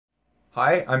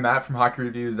Hi, I'm Matt from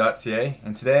HockeyReviews.ca,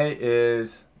 and today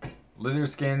is Lizard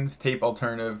Skins Tape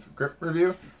Alternative Grip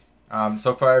Review.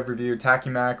 So far I've reviewed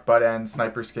tacki-mac, butt end,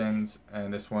 sniper skins,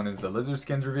 and this one is the Lizard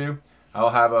Skins review.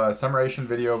 I'll have a summarization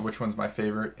video of which one's my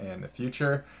favorite in the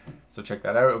future, so check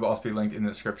that out. It will also be linked in the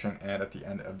description and at the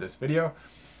end of this video.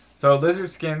 So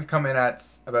Lizard Skins come in at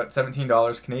about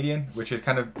 $17 Canadian, which is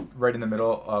kind of right in the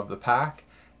middle of the pack.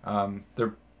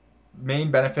 They're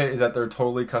main benefit is that they're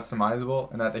totally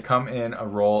customizable and that they come in a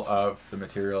roll of the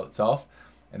material itself,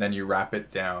 and then you wrap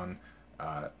it down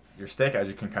your stick, as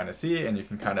you can kind of see, and you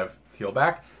can kind of peel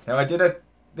back. Now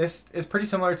this is pretty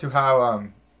similar to how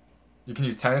you can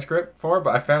use tennis grip for,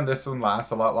 but I found this one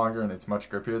lasts a lot longer and it's much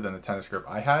grippier than the tennis grip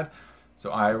I had. So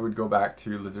I would go back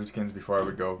to Lizard Skins before I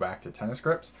would go back to tennis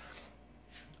grips.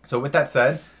 So with that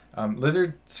said,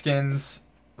 Lizard Skins,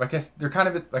 they're kind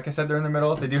of, like I said, they're in the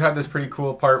middle. They do have this pretty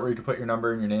cool part where you can put your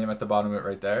number and your name at the bottom of it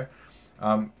right there.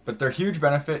 But their huge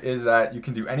benefit is that you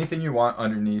can do anything you want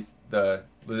underneath the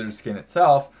Lizard Skin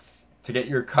itself to get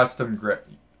your custom grip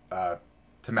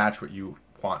to match what you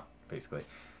want, basically.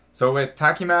 So with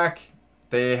tacki-mac,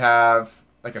 they have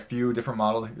like a few different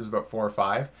models. I think there's about 4 or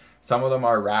 5. Some of them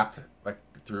are wrapped like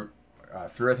through I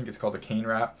think it's called a cane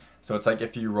wrap. So it's like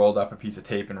if you rolled up a piece of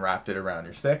tape and wrapped it around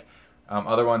your stick.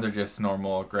 Other ones are just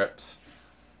normal grips.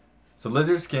 So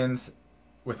Lizard Skins,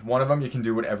 with one of them, you can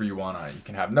do whatever you want on it. You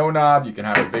can have no knob, you can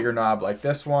have a bigger knob like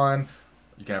this one,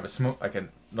 you can have a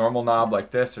normal knob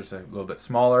like this, or it's a little bit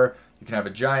smaller. You can have a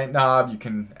giant knob, you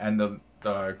can end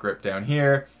the grip down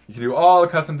here. You can do all the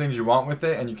custom things you want with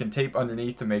it, and you can tape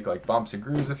underneath to make like bumps and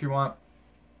grooves if you want.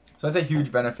 So that's a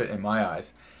huge benefit in my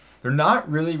eyes. They're not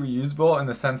really reusable in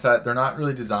the sense that they're not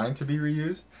really designed to be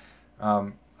reused.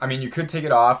 I mean, you could take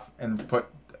it off and put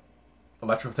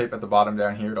electrical tape at the bottom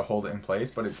down here to hold it in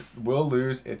place, but it will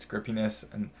lose its grippiness,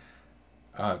 and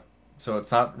so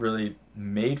it's not really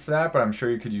made for that, but I'm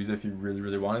sure you could use it if you really,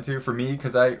 really wanted to. For me,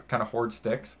 because I kind of hoard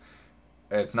sticks,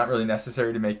 it's not really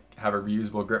necessary to have a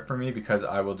reusable grip for me, because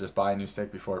I will just buy a new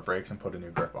stick before it breaks and put a new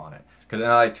grip on it, because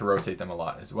then I like to rotate them a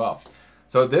lot as well.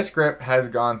 So this grip has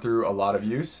gone through a lot of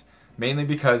use, mainly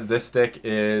because this stick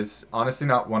is honestly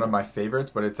not one of my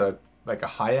favorites, but it's like a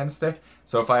high-end stick.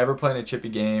 So if I ever play in a chippy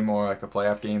game or like a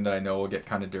playoff game that I know will get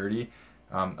kind of dirty,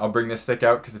 I'll bring this stick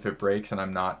out, because if it breaks and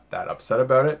I'm not that upset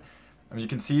about it. I mean, you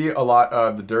can see a lot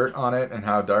of the dirt on it and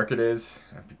how dark it is,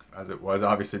 as it was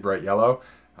obviously bright yellow.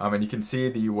 And you can see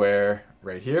the wear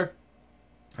right here.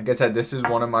 Like I said, this is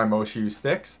one of my most used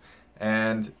sticks,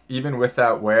 and even with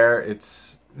that wear,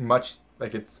 it's much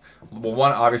like well,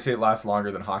 one, obviously it lasts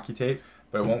longer than hockey tape,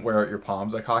 but it won't wear out your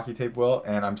palms like hockey tape will,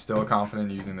 and I'm still confident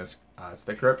using this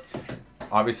stick grip.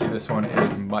 Obviously this one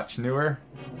is much newer,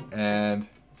 and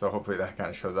so hopefully that kind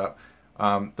of shows up.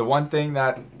 The one thing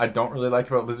that I don't really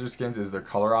like about Lizard Skins is their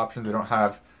color options. They don't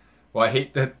have, well, I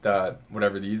hate that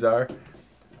whatever these are,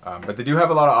 but they do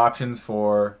have a lot of options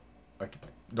for like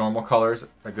normal colors.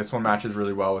 Like this one matches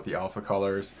really well with the alpha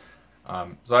colors,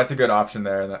 so that's a good option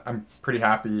there, and I'm pretty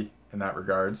happy in that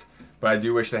regards. But I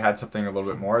do wish they had something a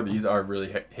little bit more. These are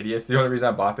really hideous. The only reason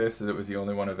I bought this is it was the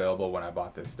only one available when I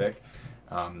bought this stick.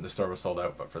 The store was sold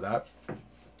out, but for that.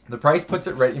 The price puts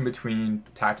it right in between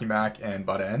tacki-mac and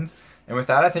butt ends, and with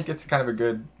that I think it's kind of a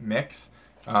good mix.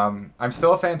 I'm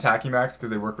still a fan of tacki-macs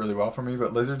because they work really well for me,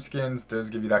 but Lizard Skins does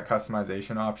give you that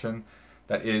customization option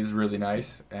that is really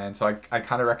nice, and so I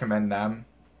kind of recommend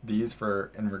these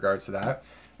in regards to that.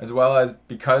 As well as,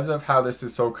 because of how this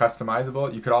is so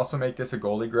customizable, you could also make this a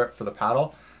goalie grip for the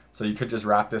paddle. So you could just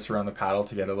wrap this around the paddle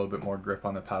to get a little bit more grip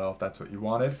on the paddle if that's what you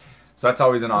wanted. So that's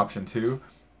always an option too.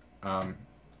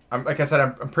 Like I said,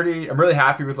 I'm really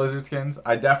happy with Lizard Skins.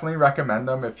 I definitely recommend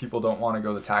them if people don't want to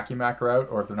go the tacki-mac route,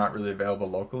 or if they're not really available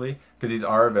locally, because these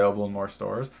are available in more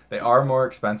stores. They are more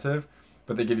expensive,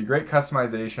 but they give you great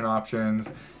customization options,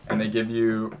 and they give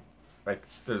you, like,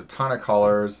 there's a ton of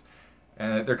colors,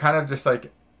 and they're kind of just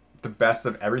like the best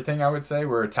of everything, I would say,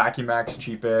 where tacki-mac's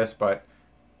cheapest, but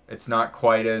it's not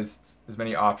quite as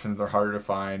many options. They're harder to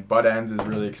find. Butt ends is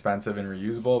really expensive and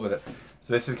reusable,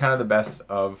 so this is kind of the best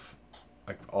of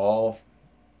like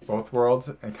both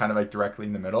worlds, and kind of like directly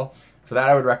in the middle. For that,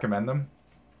 I would recommend them.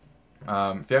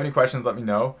 If you have any questions, let me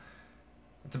know.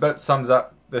 It's about sums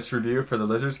up this review for the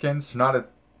Lizard Skins. There's not a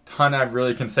ton I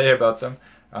really can say about them.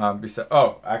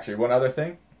 Oh, actually, one other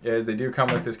thing is they do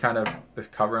come with this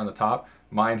cover on the top.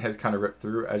 Mine has kind of ripped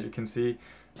through, as you can see.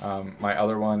 My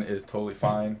other one is totally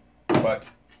fine, but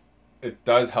it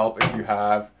does help if you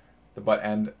have the butt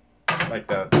end, like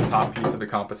the top piece of the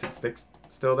composite sticks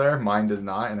still there. Mine does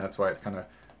not, and that's why it's kind of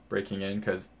breaking in,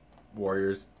 because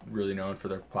Warrior's really known for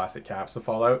their plastic caps to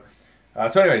fall out.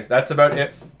 So anyways, that's about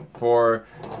it for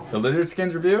the lizard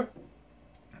skins review.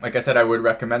 Like I said, I would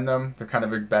recommend them. They're kind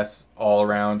of a best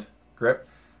all-around grip.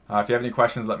 If you have any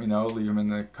questions, let me know. Leave them in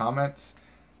the comments.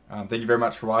 Thank you very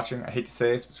much for watching. I hate to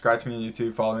say, subscribe to me on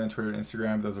YouTube, follow me on Twitter and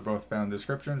Instagram. Those are both found in the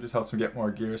description. Just helps me get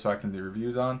more gear so I can do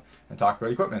reviews on and talk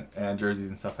about equipment and jerseys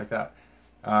and stuff like that.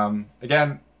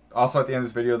 Again, also at the end of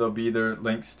this video, there'll be the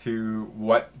links to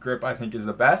what grip I think is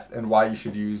the best and why you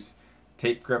should use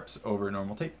tape grips over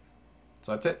normal tape.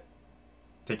 So that's it.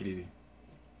 Take it easy.